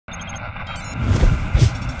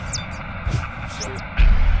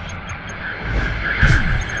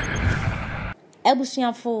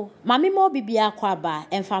Ebusianfo, mami mo bibia kwaba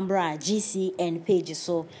enfambra GCN page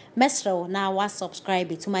so mesro na wa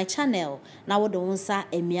subscribe to my channel na wo do nsa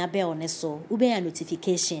emia bell ne so ubenya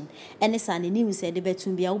notification ene sa ne news e de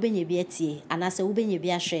betum bia ubenya bia tie anase ubenya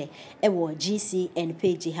bia hwe ewo GCN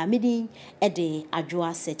page ha midin e de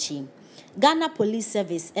adwoa sechi Ghana Police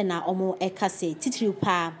Service ena omo ekase titiri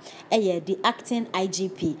pa eye the acting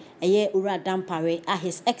IGP eye Ura Dampare a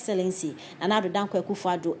His Excellency Nana Dankwa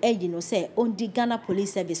Akufo-Addo eyi no se ondi Ghana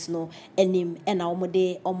Police Service no enim ena omo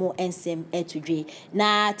de omo ensem etudwe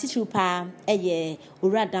na titiri pa eye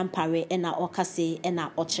Ura Dampare ena okase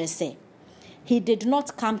ena otrese he did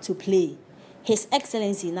not come to play. His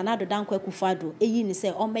Excellency Nana Dankwa Akufo-Addo eyi ni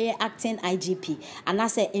se omeye acting IGP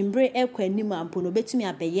anase embre ekwa nimu ampo no betumi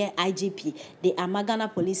abeye IGP the Ghana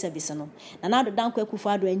Police Service no Nana Dankwa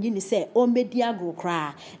Akufo-Addo enyi ni se omedi agro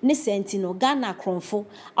kra ne senti no Ghana kronfo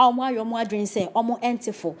a omo ayomo adwen se omo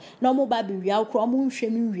entifo na omo ba be wiaw kro omo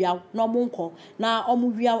nhwemi wiaw na omo nko na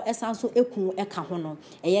omo wiaw esanso ekun eka ho no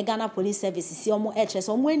eye Ghana Police Service si omo etre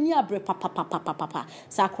se omo ani abre papa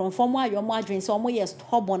sa kronfo omo ayomo adwen se omo ye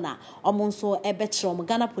stubborn omo nso ebetrom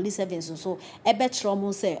Ghana Police Service so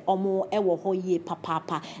ebetrom se omo ewo ho ye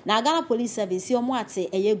papa na Ghana Police Service omo ate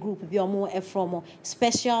eye group bi omo from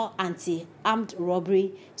Special Anti-Armed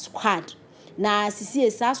Robbery Squad na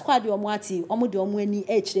sisi sa squad omo ate omo de omo ani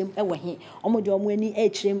echirem ewo he omo de omo ani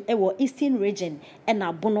echirem ewo Eastern Region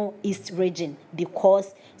na Bono East Region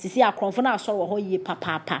because sisi akronfo na asoro ho ye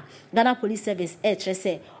papa Ghana Police Service echire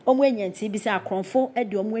se omo enyanti bi se akronfo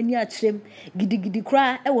de omo ani achirem gidigidi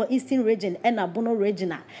kra ewo Eastern Region na Bono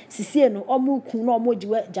Region sisi no omo ku na omo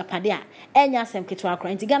jiwe japade a enya asem keto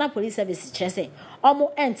akra nti Ghana Police Service chire se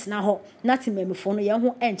omo ent na ho na timemfo no ye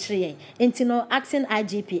ho enchire ye nti no acting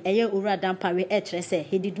IGP eye Ura Dampare echire se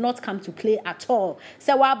he did not come to play at all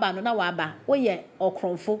se wa aba no na wa aba wo ye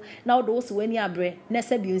okronfo na wo do so wani abre na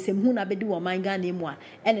se bi nsem hu na bedi wo man Ghana emu a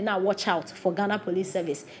ene na watch out for Ghana Police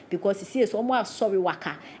Service because see so omo asori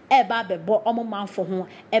waka e ba bebo omo manfo ho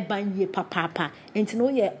e ban ye papa enti no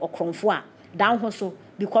ye okronfo a down ho so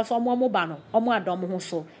because omo ba no omo adom ho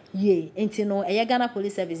so ye enti no eye Ghana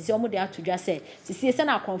Police Service omo de atodwa se see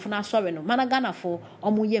na akronfo na asori no mana Ghana fo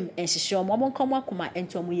omo yem enhihye omo nkomo akoma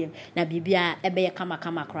enti omo yem na bibia ebe ye kama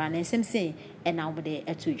kra na ensem se e na omo de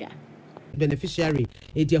atodwa beneficiary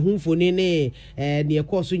eti ehunfo ne ne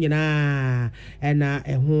ekoso nyina na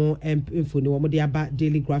eho info ne wo de aba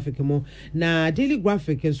daily graphic mo na daily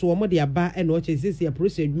graphic so wo de aba na o chesese ya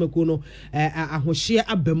process adwumako no ahohye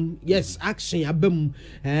abam yes action abam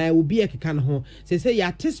obi ekeka no ho sese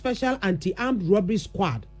ya special anti-armed robbery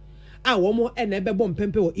squad a womo na ebebo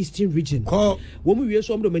mpempe wo Eastern Region womo wie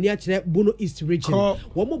so omdo mani a kire Bono East Region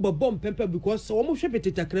womo bebo mpempe because womo hwe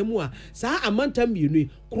betetakra mu a saa amanta mienu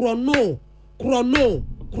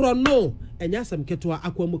krono enya sam keto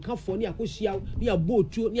akwamukafo ne akohia ne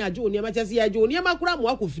abotuo ne aje oni amachase ya aje oni amakura mo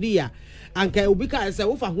akofiri ya anka obi ka se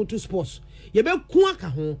wo fa ho to sports ye be ku aka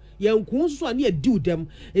ho ye nku so a ne adi udam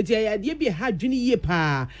enti ya de bi ha dwene ye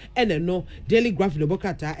pa ene no daily graphic no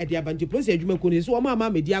bokata e de abanti plus adwuma ko ne so o ma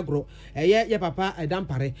medi agro ye papa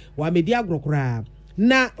Dampare wa medi agro kura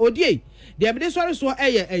na odie de abede sori so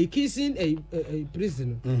eye kissing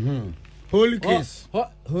prison holy case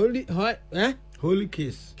holy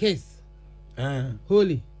case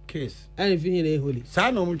holy case anything in holy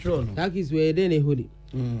sa no mutro no that is where they holy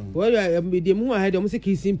well the mu ahead almost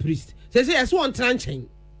kissing priest say yes one tranchen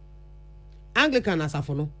Anglican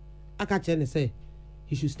asafo no aka che ne say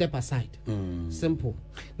he should step aside simple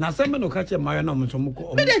na say me no ka che mayo na mutro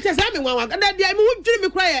muko me dey che say me wan na dey me hu dwiri me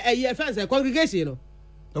cry a fence congregation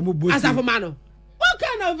no asafo man no what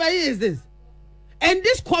kind of is this and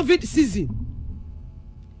this COVID season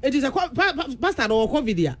it is a pastor or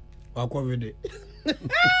COVID ya or COVID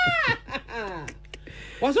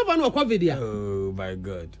what's up on COVID ya oh my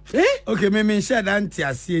god okay me share that anti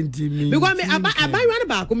me because me abai one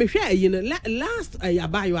back me share you know last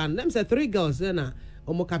abai one them say 3 girls na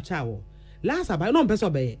omo capture wo last abai no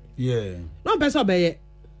person be yeah no person be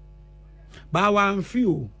ba one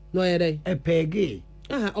few no ye dey e pege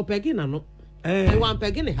opege na no one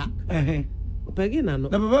pege ne ha opege na no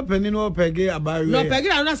na papa penny no opege abai no opege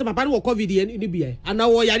na say papa no COVID ye ni bi ana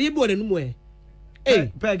wo yare bi wona numu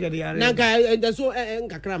pege de yare na ka so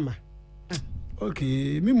nkakrama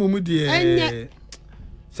okay mi mumu de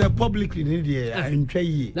say publicly ni de antwa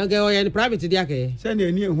yi na ga wo ye private de aka say na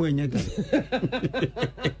ani ehu anya ta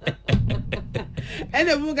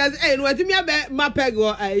ene bu guys no atimi abe ma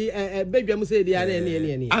pege bedwam say de yare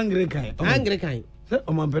ni Anglican say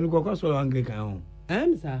o man penny ko so Anglican ho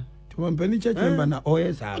sa to man penny church member na o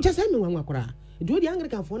yes just say me wan akura do the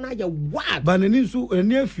Anglican for now, what? But an insu a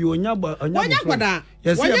nephew, Onyabada.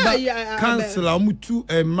 Yes, councillor Mutu,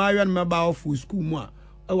 a Marian Mabao for school more.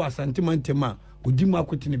 Our sentimentema, Udima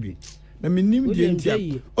Kutinibi. Na minim die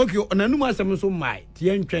ntia okay onanum asem so mai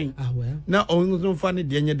tie ntwen na onzo fane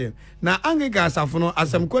die nye dem na angega asafo no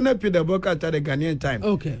asem ko na pede boka ta the Ghanaian time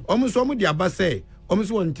okay omuso omu dia ba say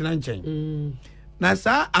omuso won ntena nchen na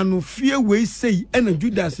sa anofie we sei ena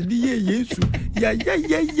Judas di ye Yesu ya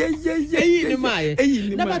ni mai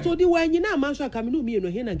na bato di wanyi na manso aka me no mi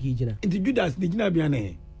no he na gijina ndi Judas di gina bia na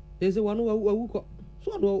he ese wanu awuko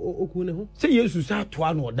so no okune ho say Yesu sa to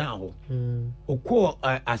ano down ho okọ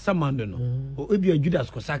asamando no obi Judas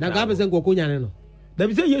ko saka na ga be se nkoko nyane no da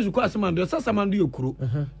bi say Yesu ko asamando sasamando yekuro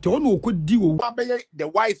te ono okodi wo the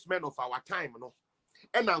wise men of our time no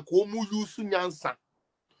ena nko mu use nyansa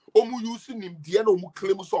omu use nimdie na omu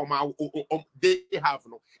claim so they have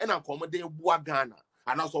no ena nko mo dey bua Ghana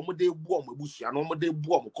ana so mo dey bua mo busia no mo dey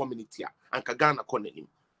bua mo community anka Ghana konanim.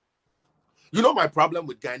 You know my problem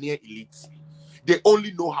with Ghanaian elites? They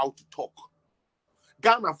only know how to talk.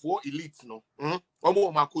 Ghana for elites, no.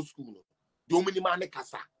 Omo mako school, no. The only man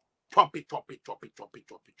kasa. Chop it.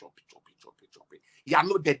 Ya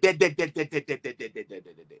no de.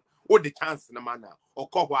 What the chance na man now? Or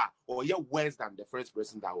kohwa or yeah worse than the first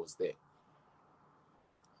person that was there.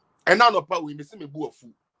 And now no power we me see me bu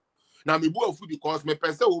afu. Now me bu afu because me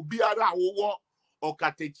person obi ara wo or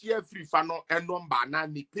katechie free fano and number na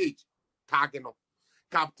ni page tag no.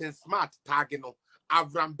 Captain Smart tagging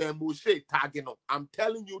Avram Ben Moshe tagging. I'm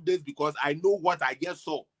telling you this because I know what I just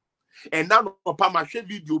saw. And now papa my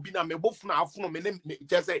video be na me both na afuno me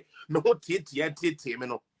just say me ho tie me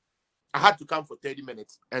no. I had to come for 30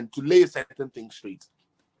 minutes and to lay certain things straight.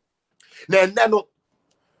 Then no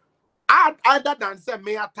other than say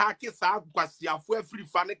me attack sa kwasiafo free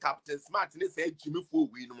fan Captain Smart ne say Jimmy for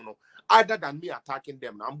we no. Other than me attacking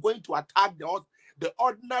them, I'm going to attack the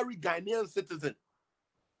ordinary Ghanaian citizen.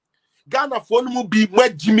 Ghana for no be my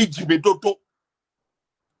Jimmy Toto.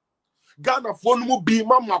 Ghana for no be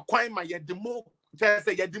mama kwai ma yedemo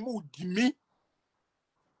say yedemo Jimmy.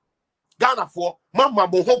 Ghana for mama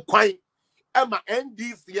mo ho kwai Emma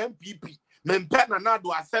NDC MPP mempe na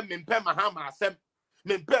nado asem mempe mahama asem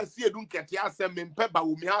mempe sie dun kete asem mempe ba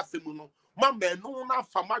wo mi asem no mama enu na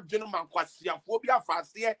fama dwene mankwasiafo bi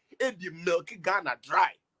afase e di milk Ghana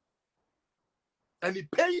dry. And it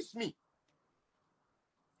pains me.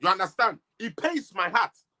 You understand? It pains my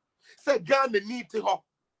heart. Say Ghana need to ho.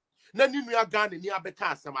 Na ni nua Ghana ni abeka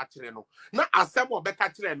asem akire no. Na asem obeka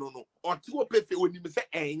kire no no. Oti wo pefe oni me say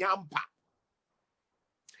enyampa.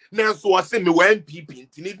 Na so o say me wan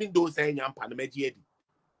NPP even though say enyampa na meji edi.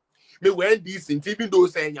 Me wan NDC even though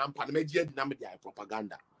say enyampa na meji edi na me dey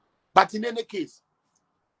propaganda. But in any case,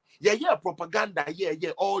 yeah propaganda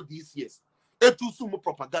all these years. Etusumu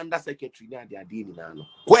propaganda secretary na they are doing now.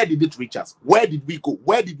 Where did it reach us? Where did we go?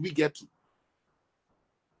 Where did we get to?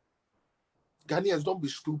 Ghanaians, don't be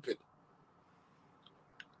stupid.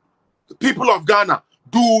 The people of Ghana,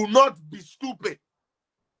 do not be stupid.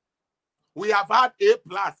 We have had a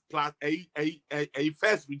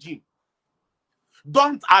first regime.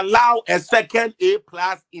 Don't allow a second A+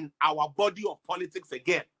 in our body of politics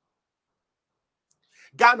again.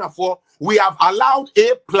 Ghana for we have allowed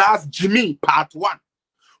A+ Jimmy part 1.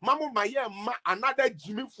 Mama ma another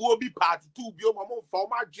Jimmy for be part 2 bio mama for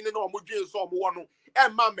ma Jimmy no mo dwen so mo wono e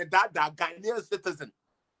ma me that Ghanaian citizen.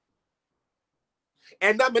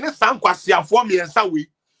 And na me ne sankwase for me ensa we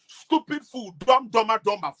stupid fool dumb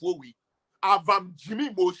for we avam Jimmy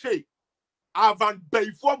Moshe avan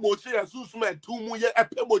before Moshe asusuma tumu ye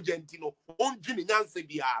epemo gentino on Jimmy nyanse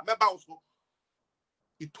bia meba so.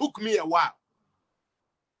 It took me a while.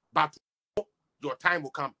 But your time will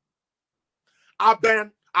come.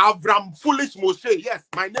 Avram Foolish Moshe. Yes,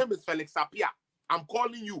 my name is Felix Apia. I'm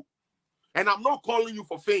calling you. And I'm not calling you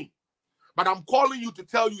for fame. But I'm calling you to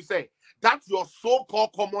tell you, say, that your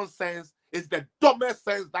so-called common sense is the dumbest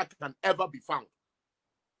sense that can ever be found.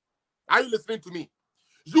 Are you listening to me?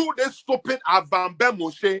 You, this stupid Avram Ben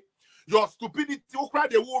Moshe, your stupidity, you cry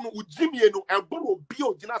the one who Jimmy and Boro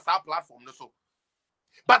Bio Jinas platform. So.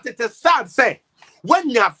 But it is sad, say, when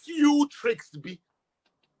you have few tricks to be,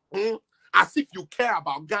 as if you care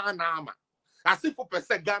about Ghana, as if you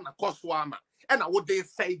say Ghana Koswama, and what they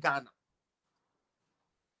say Ghana.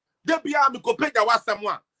 They be able to pay the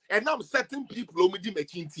someone, and now certain people who me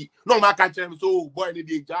chinti. No man can tell me so boy ni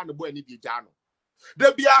di jano, boy ni di jano.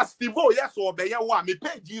 They be asked Steve, yes or be ya me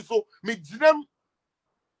pay so me jinem.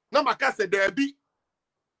 No man can say there be.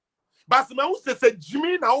 But me who say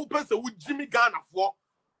Jimmy na open say with Jimmy Ghana for.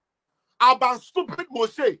 About stupid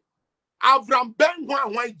Moshe. Avram Ben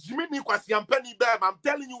Juan Jimmy Kwasi Ampeni Bem. I'm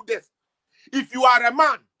telling you this. If you are a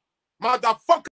man, motherfucker.